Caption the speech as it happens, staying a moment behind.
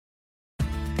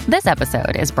This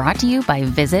episode is brought to you by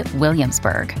Visit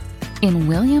Williamsburg. In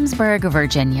Williamsburg,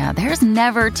 Virginia, there's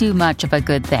never too much of a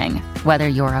good thing. Whether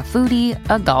you're a foodie,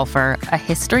 a golfer, a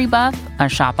history buff, a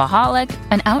shopaholic,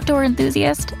 an outdoor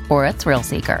enthusiast, or a thrill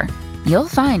seeker, you'll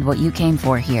find what you came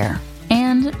for here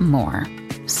and more.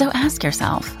 So ask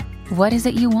yourself, what is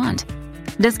it you want?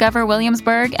 Discover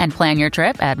Williamsburg and plan your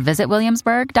trip at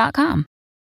visitwilliamsburg.com.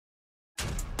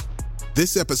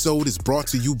 This episode is brought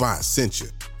to you by Essentia.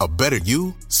 A better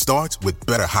you starts with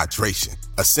better hydration.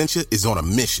 Essentia is on a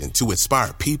mission to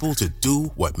inspire people to do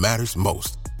what matters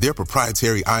most. Their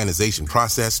proprietary ionization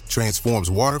process transforms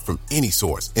water from any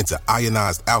source into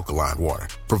ionized alkaline water,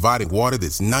 providing water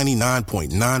that's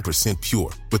 99.9% pure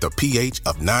with a pH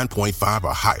of 9.5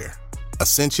 or higher.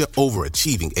 Essentia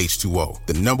Overachieving H2O,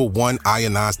 the #1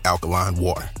 ionized alkaline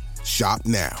water. Shop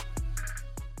now.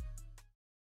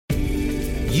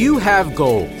 You have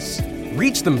goals.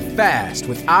 Reach them fast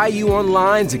with IU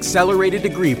Online's accelerated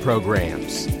degree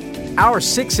programs. Our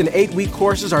 6- and 8-week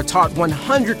courses are taught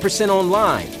 100%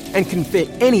 online and can fit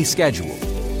any schedule.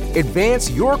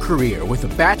 Advance your career with a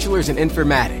bachelor's in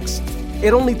informatics.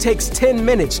 It only takes 10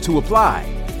 minutes to apply.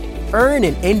 Earn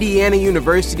an Indiana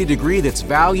University degree that's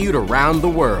valued around the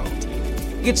world.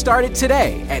 Get started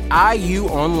today at IU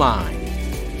Online.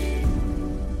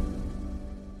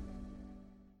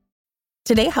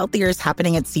 Today, healthier is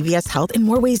happening at CVS Health in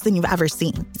more ways than you've ever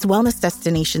seen. It's wellness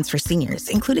destinations for seniors,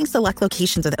 including select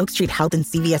locations with Oak Street Health and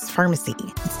CVS Pharmacy.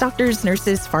 It's doctors,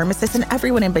 nurses, pharmacists, and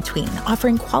everyone in between,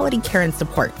 offering quality care and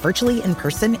support virtually, in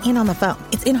person, and on the phone.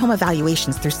 It's in-home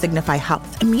evaluations through Signify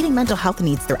Health and meeting mental health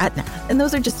needs through Aetna. And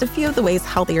those are just a few of the ways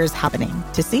healthier is happening.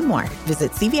 To see more,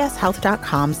 visit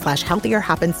cvshealth.com/healthier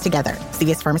happens together.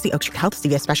 CVS Pharmacy, Oak Street Health,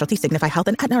 CVS Specialty, Signify Health,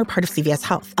 and Aetna are part of CVS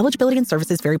Health. Eligibility and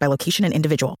services vary by location and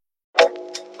individual.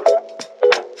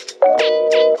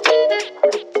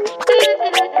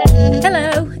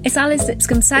 Hello, it's Alice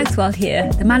Lipscomb Southwell here,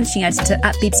 the managing editor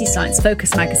at BBC Science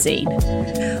Focus magazine.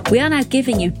 We are now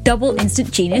giving you double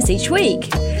Instant Genius each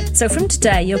week. So from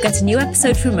today, you'll get a new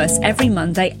episode from us every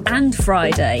Monday and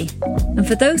Friday. And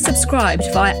for those subscribed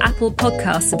via Apple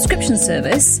Podcast subscription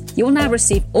service, you will now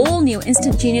receive all new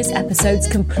Instant Genius episodes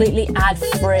completely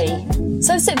ad-free.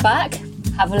 So sit back,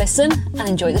 have a listen, and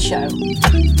enjoy the show.